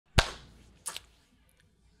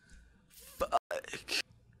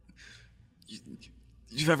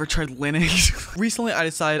you've ever tried Linux. Recently, I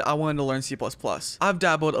decided I wanted to learn C++. I've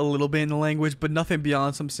dabbled a little bit in the language, but nothing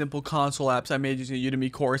beyond some simple console apps I made using a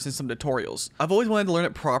Udemy course and some tutorials. I've always wanted to learn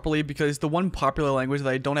it properly because it's the one popular language that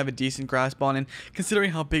I don't have a decent grasp on, and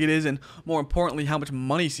considering how big it is and more importantly how much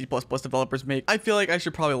money C++ developers make, I feel like I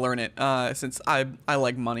should probably learn it since I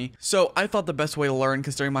like money. So I thought the best way to learn,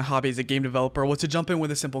 considering my hobby as a game developer, was to jump in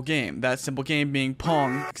with a simple game. That simple game being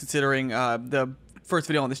Pong, considering the first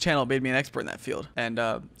video on this channel made me an expert in that field. And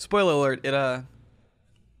spoiler alert, it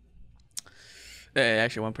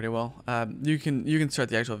actually went pretty well. You can start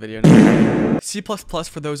the actual video now. C++,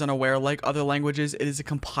 for those unaware, like other languages, it is a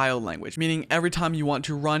compiled language, meaning every time you want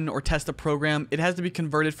to run or test a program, it has to be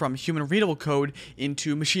converted from human readable code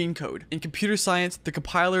into machine code. In computer science, the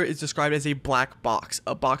compiler is described as a black box,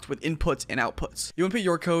 a box with inputs and outputs. You input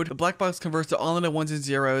your code, the black box converts to all into ones and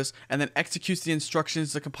zeros, and then executes the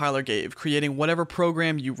instructions the compiler gave, creating whatever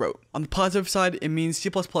program you wrote. On the positive side, it means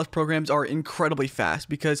C++ programs are incredibly fast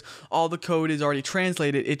because all the code is already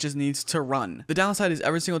translated, it just needs to run. The downside is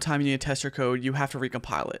every single time you need to test your code, you have to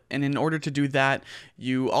recompile it. And in order to do that,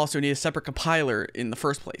 you also need a separate compiler in the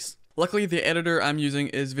first place. Luckily, the editor I'm using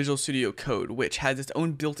is Visual Studio Code, which has its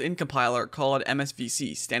own built-in compiler called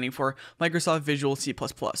MSVC, standing for Microsoft Visual C++.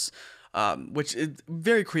 Which is a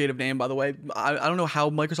very creative name, by the way. I don't know how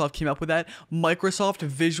Microsoft came up with that. Microsoft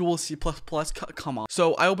Visual C++, come on.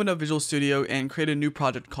 So I opened up Visual Studio and created a new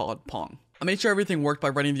project called Pong. I made sure everything worked by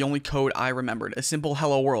writing the only code I remembered, a simple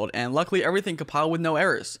hello world, and luckily everything compiled with no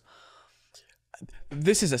errors.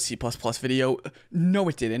 This is a C++ video. No,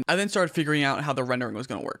 it didn't. I then started figuring out how the rendering was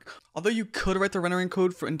going to work. Although you could write the rendering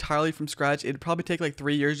code entirely from scratch, it'd probably take like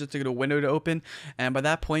 3 years just to get a window to open, and by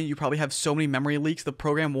that point you probably have so many memory leaks the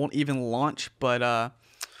program won't even launch. But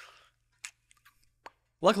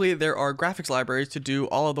luckily, there are graphics libraries to do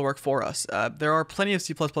all of the work for us. There are plenty of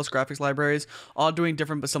C++ graphics libraries, all doing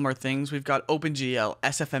different but similar things. We've got OpenGL,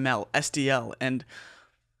 SFML, SDL, and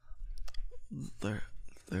the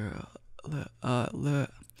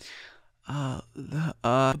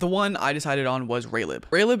one I decided on was Raylib.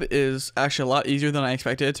 Raylib is actually a lot easier than I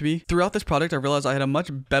expected it to be. Throughout this project, I realized I had a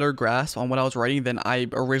much better grasp on what I was writing than I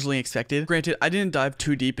originally expected. Granted, I didn't dive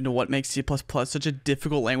too deep into what makes C++ such a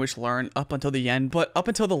difficult language to learn up until the end, but up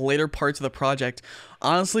until the later parts of the project,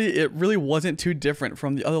 honestly, it really wasn't too different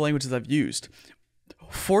from the other languages I've used.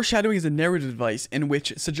 Foreshadowing is a narrative device in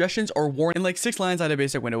which suggestions are warned. In like 6 lines I had a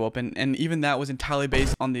basic window open, and even that was entirely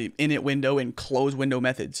based on the init window and close window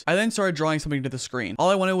methods. I then started drawing something to the screen. All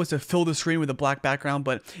I wanted was to fill the screen with a black background,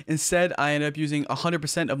 but instead I ended up using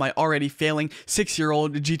 100% of my already failing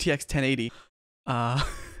 6-year-old GTX 1080.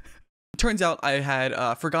 Turns out I had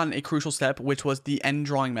forgotten a crucial step, which was the end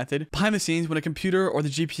drawing method. Behind the scenes, when a computer or the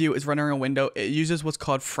GPU is rendering a window, it uses what's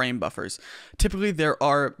called frame buffers. Typically, there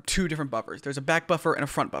are 2 different buffers. There's a back buffer and a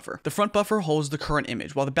front buffer. The front buffer holds the current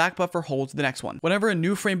image, while the back buffer holds the next one. Whenever a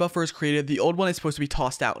new frame buffer is created, the old one is supposed to be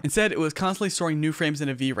tossed out. Instead, it was constantly storing new frames in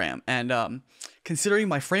a VRAM, and considering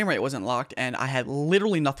my frame rate wasn't locked and I had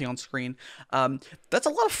literally nothing on screen, that's a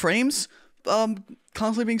lot of frames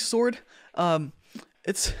constantly being stored.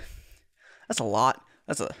 That's a lot.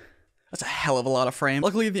 That's a hell of a lot of frames.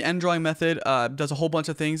 Luckily, the end drawing method does a whole bunch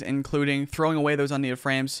of things, including throwing away those unneeded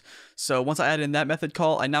frames. So once I added in that method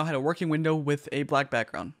call, I now had a working window with a black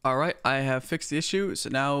background. All right, I have fixed the issue. So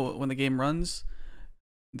now when the game runs,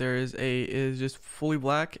 it is just fully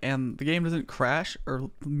black and the game doesn't crash or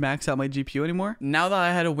max out my GPU anymore. Now that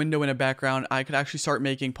I had a window in a background, I could actually start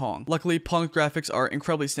making Pong. Luckily, Pong's graphics are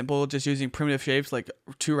incredibly simple, just using primitive shapes like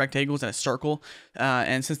 2 rectangles and a circle.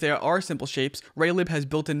 And since they are simple shapes, Raylib has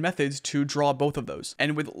built-in methods to draw both of those.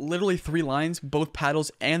 And with literally 3 lines, both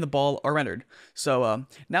paddles and the ball are rendered. So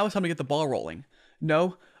now it's time to get the ball rolling.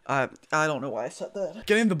 No, I don't know why I said that.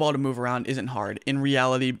 Getting the ball to move around isn't hard. In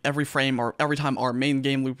reality, every frame or every time our main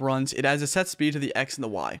game loop runs, it has a set speed to the X and the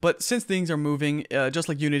Y. But since things are moving, just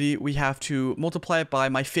like Unity, we have to multiply it by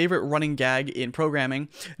my favorite running gag in programming,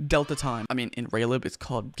 delta time. I mean, in Raylib, it's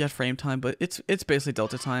called get frame time, but it's basically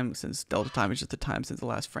delta time, since delta time is just the time since the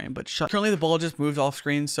last frame. But currently, the ball just moved off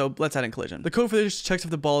screen, so let's add in collision. The code for this checks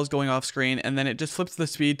if the ball is going off screen, and then it just flips the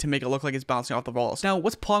speed to make it look like it's bouncing off the walls. Now,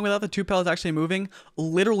 what's Pong without the 2 paddles actually moving?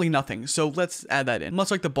 Literally nothing, so let's add that in. Much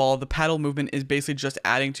like the ball, the paddle movement is basically just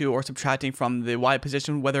adding to or subtracting from the Y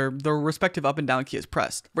position whether the respective up and down key is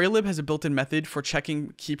pressed. Raylib has a built-in method for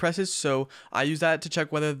checking key presses, so I use that to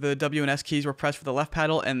check whether the W and S keys were pressed for the left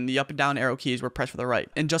paddle and the up and down arrow keys were pressed for the right.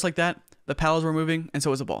 And just like that, the paddles were moving, and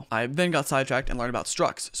so was the ball. I then got sidetracked and learned about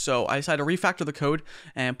structs, so I decided to refactor the code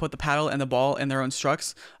and put the paddle and the ball in their own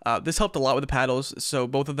structs. This helped a lot with the paddles, so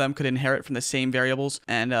both of them could inherit from the same variables,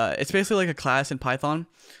 and it's basically like a class in Python.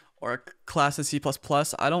 or a class in C++.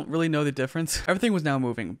 I don't really know the difference. Everything was now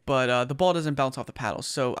moving, but the ball doesn't bounce off the paddles,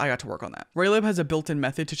 so I got to work on that. Raylib has a built-in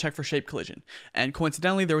method to check for shape collision, and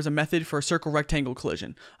coincidentally, there was a method for circle-rectangle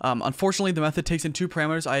collision. Unfortunately, the method takes in two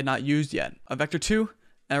parameters I had not used yet, a vector2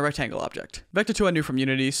 and a rectangle object. Vector2 I knew from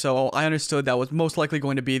Unity, so I understood that was most likely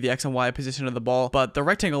going to be the X and Y position of the ball, but the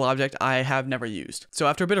rectangle object I have never used. So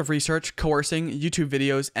after a bit of research, coercing, YouTube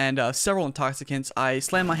videos, and several intoxicants, I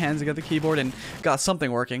slammed my hands against the keyboard and got something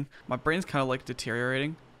working. My brain's kind of like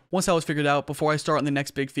deteriorating. Once that was figured out, before I start on the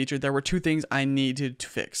next big feature, there were two things I needed to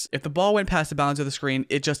fix. If the ball went past the bounds of the screen,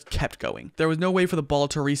 it just kept going. There was no way for the ball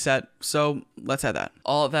to reset, so let's add that.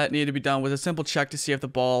 All that needed to be done was a simple check to see if the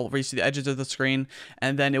ball reached the edges of the screen,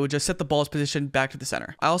 and then it would just set the ball's position back to the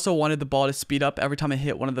center. I also wanted the ball to speed up every time I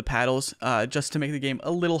hit one of the paddles, just to make the game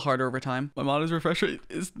a little harder over time. My monitor's refresh rate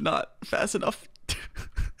is not fast enough.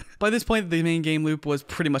 By this point, the main game loop was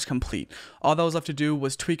pretty much complete. All that was left to do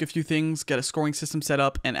was tweak a few things, get a scoring system set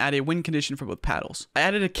up, and add a win condition for both paddles. I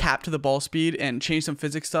added a cap to the ball speed and changed some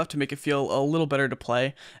physics stuff to make it feel a little better to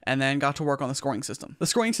play, and then got to work on the scoring system. The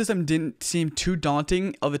scoring system didn't seem too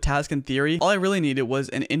daunting of a task in theory. All I really needed was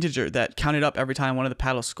an integer that counted up every time one of the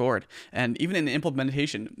paddles scored, and even in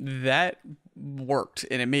implementation, that worked,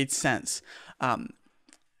 and it made sense.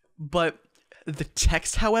 But the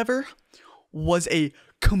text, however, was a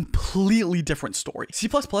completely different story. C++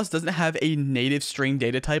 doesn't have a native string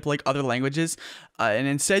data type like other languages, and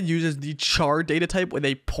instead uses the char data type with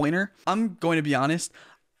a pointer. I'm going to be honest,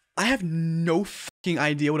 I have no fucking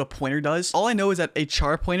idea what a pointer does. All I know is that a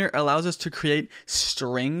char pointer allows us to create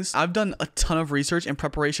strings. I've done a ton of research in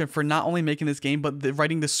preparation for not only making this game, but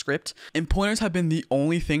writing the script, and pointers have been the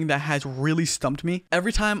only thing that has really stumped me.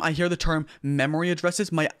 Every time I hear the term memory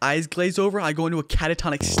addresses, my eyes glaze over, I go into a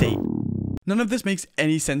catatonic state. None of this makes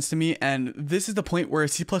any sense to me, and this is the point where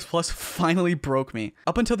C++ finally broke me.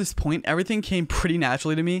 Up until this point, everything came pretty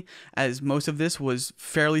naturally to me, as most of this was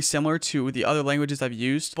fairly similar to the other languages I've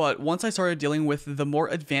used, but once I started dealing with the more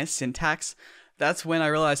advanced syntax, that's when I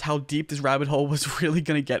realized how deep this rabbit hole was really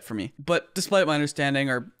going to get for me. But despite my understanding,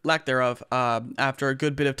 or lack thereof, after a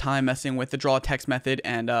good bit of time messing with the draw text method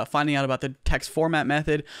and finding out about the text format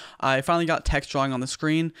method, I finally got text drawing on the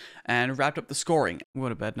screen and wrapped up the scoring. I'm going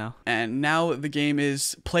to bed now. And now the game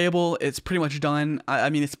is playable. It's pretty much done. I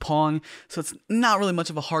mean, it's Pong, so it's not really much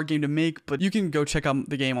of a hard game to make, but you can go check out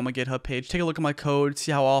the game on my GitHub page, take a look at my code,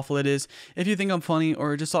 see how awful it is. If you think I'm funny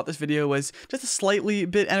or just thought this video was just a slightly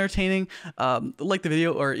bit entertaining, like the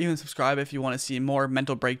video or even subscribe if you want to see more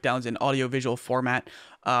mental breakdowns in audio-visual format.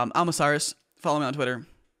 ImOsiris, follow me on Twitter.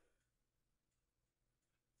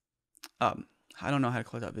 I don't know how to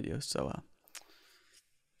close out videos, so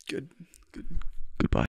goodbye.